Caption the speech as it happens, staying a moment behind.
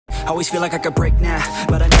Always feel like I could break now,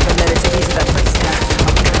 but I never let it take me to that place now. I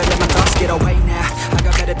would never let my thoughts get away now. I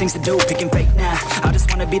got better things to do, picking fate now. I just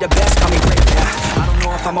wanna be the best, call me great now. I don't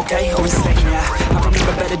know if I'm okay or insane now. I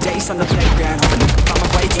remember better days on the playground, hoping I can find my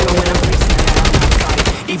way even when I'm facing down. I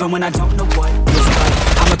fight, even when I don't know what feels right.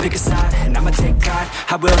 I'ma pick a side, and I'ma take pride.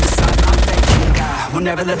 I will decide my fate, and I will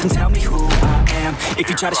never let them tell me who I am. If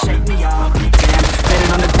you try to shake me, I'll be damned.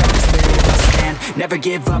 Landing on the ground is where I stand. Never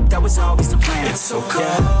give up, that was always the plan. It's so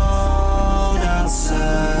cold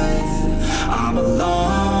outside, I'm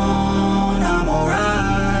alone, I'm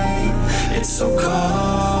alright. It's so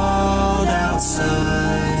cold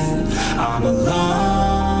outside, I'm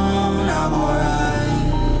alone, I'm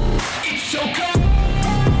alright. It's so cold.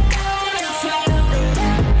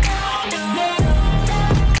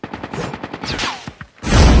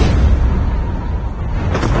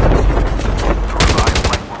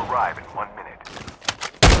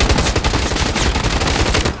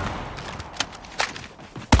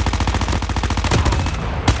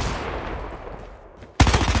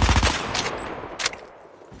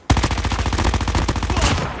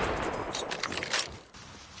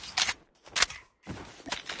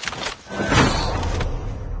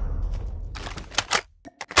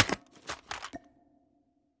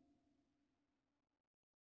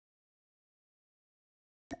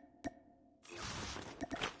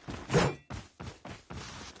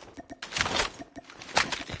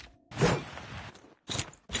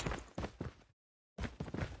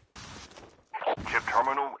 Chip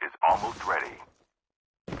terminal is almost ready.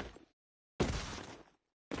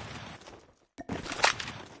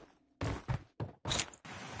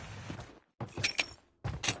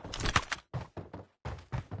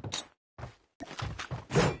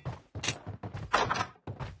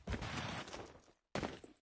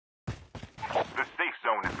 The safe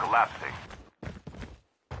zone is collapsing.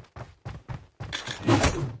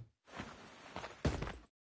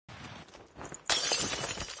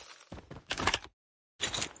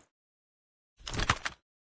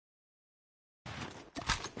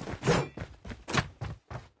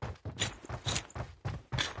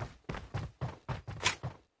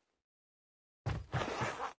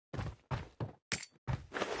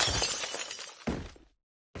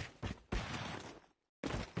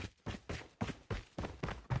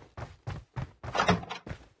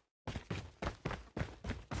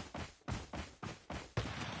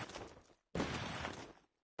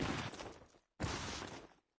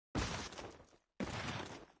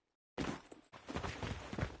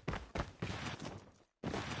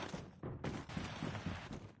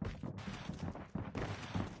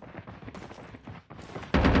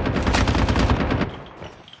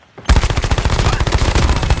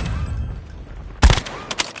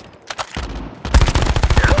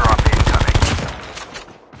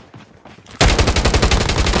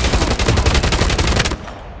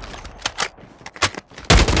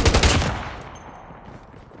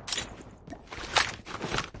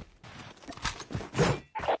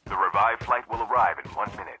 Flight will arrive in 1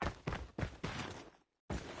 minute.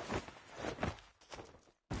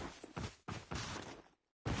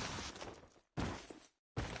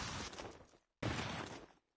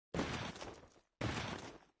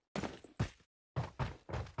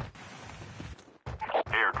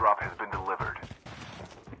 Airdrop has been delivered.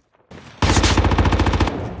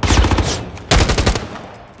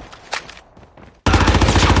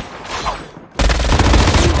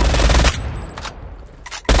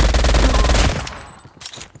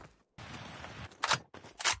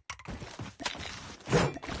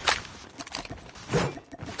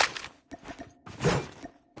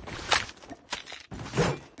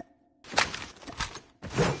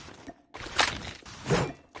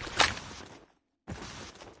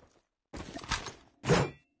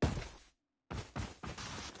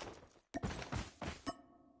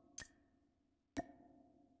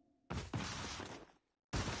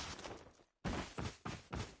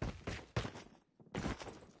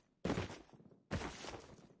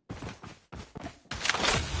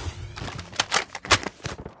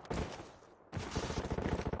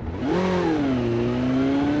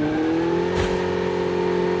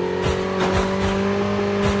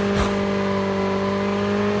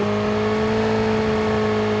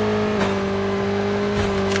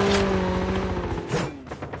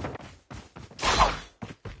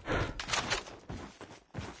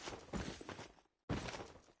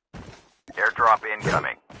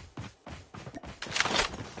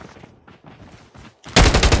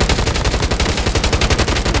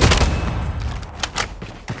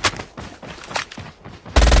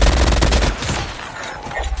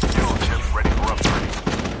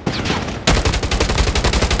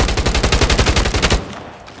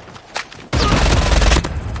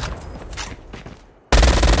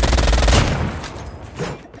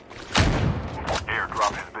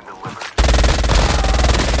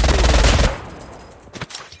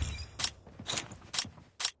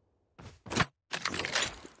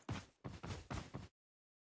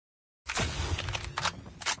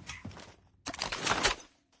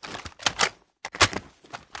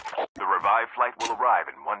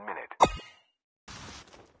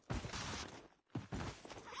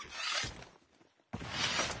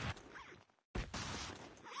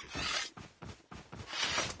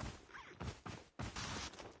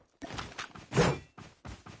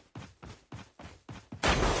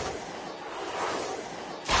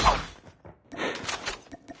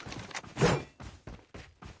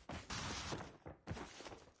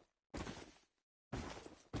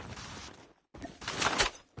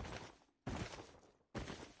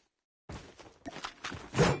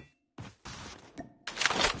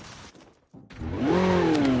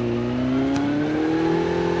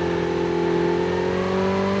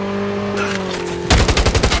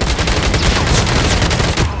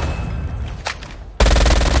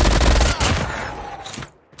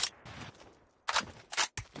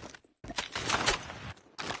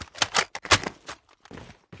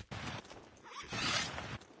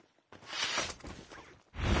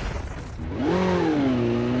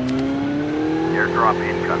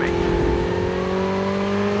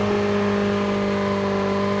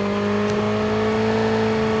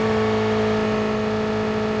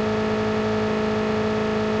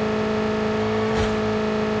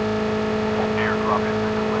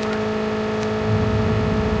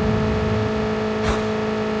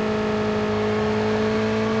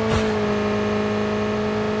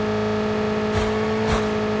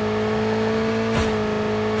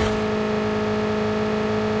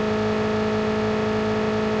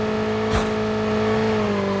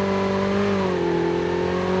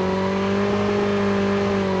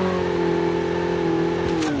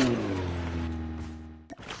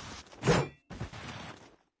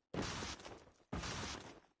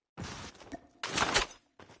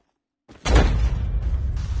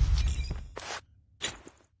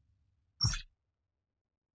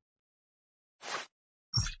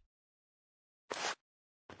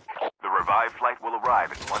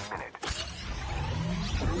 arrive in 1 minute.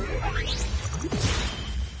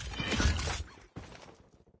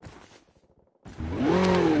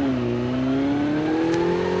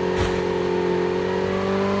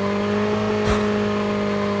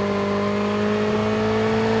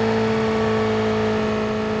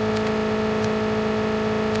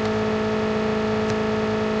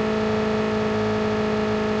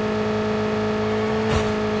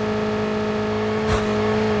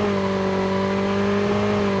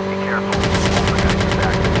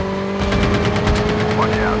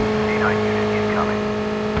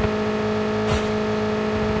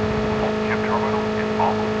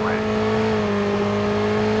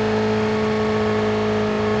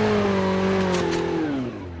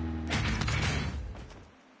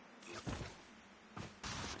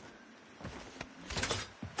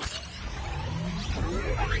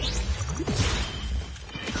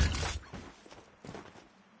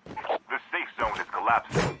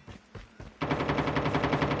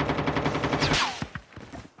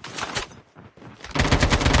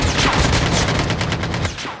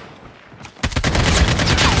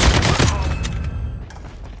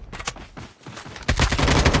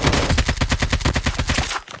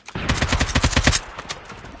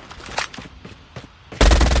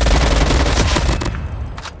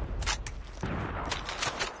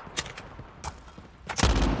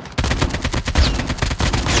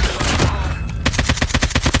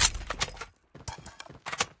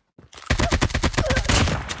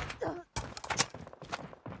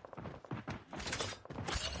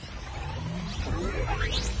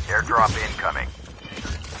 Airdrop incoming.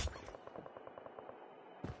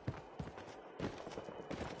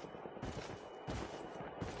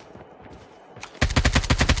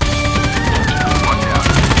 Watch out.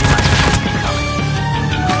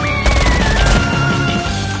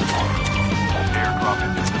 Airdrop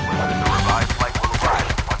has been delivered. The revived flight will arrive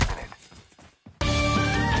in 1 minute.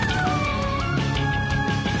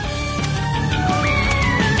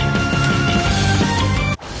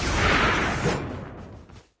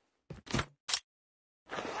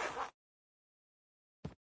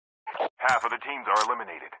 Half of the teams are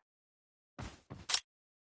eliminated.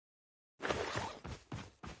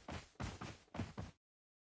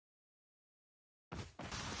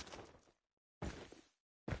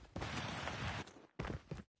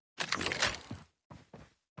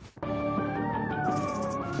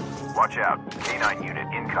 Watch out. K9 unit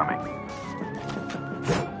incoming.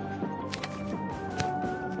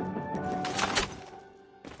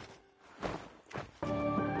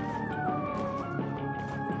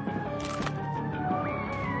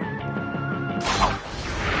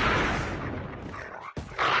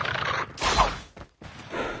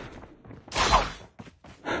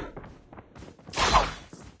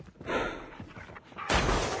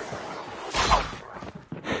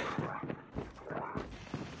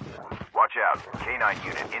 Watch out. K9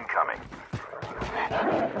 unit incoming.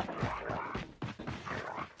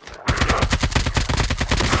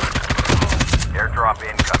 Airdrop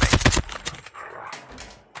incoming.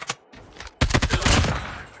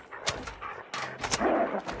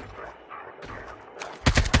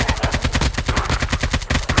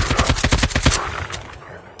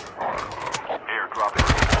 Airdrop is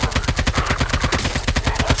delivered.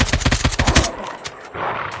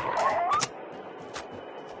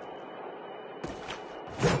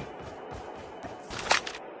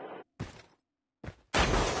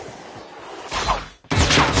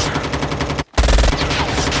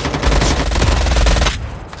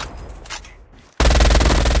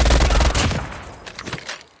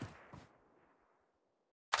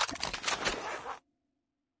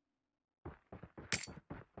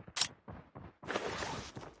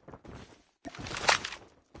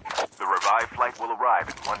 The revived flight will arrive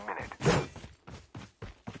in 1 minute.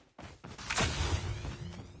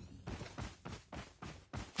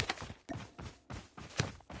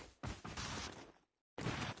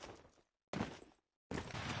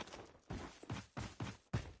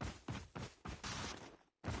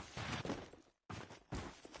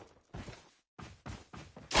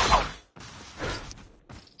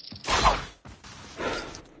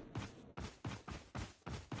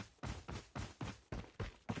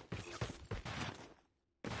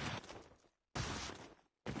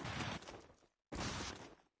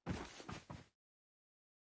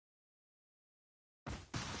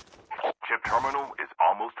 Chip terminal is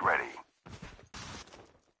almost ready.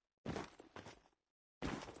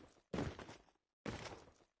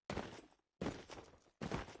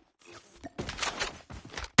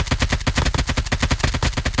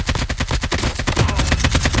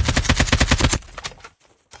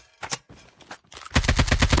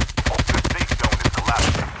 The safe zone is collapsing.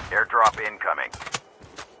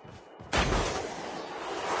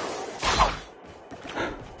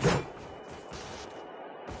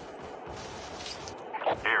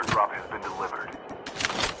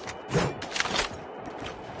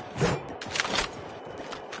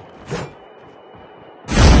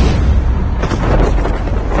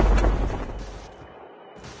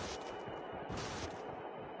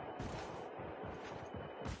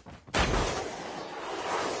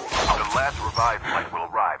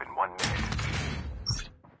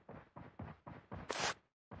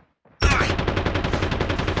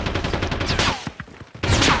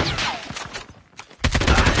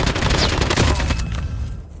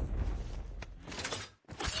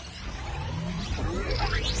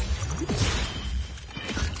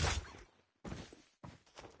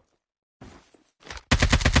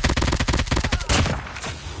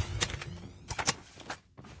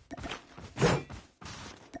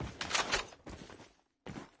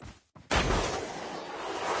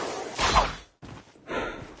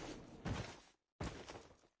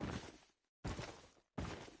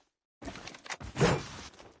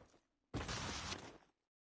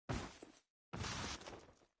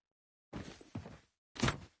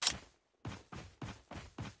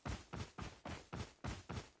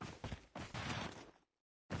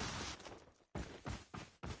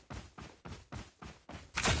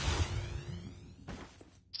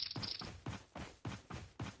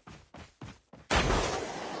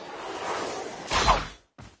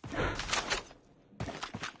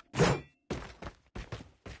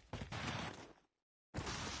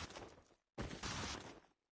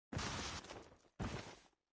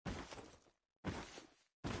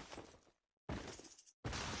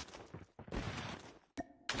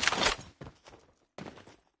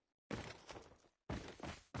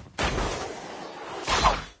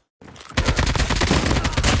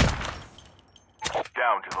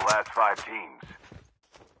 last 5 teams.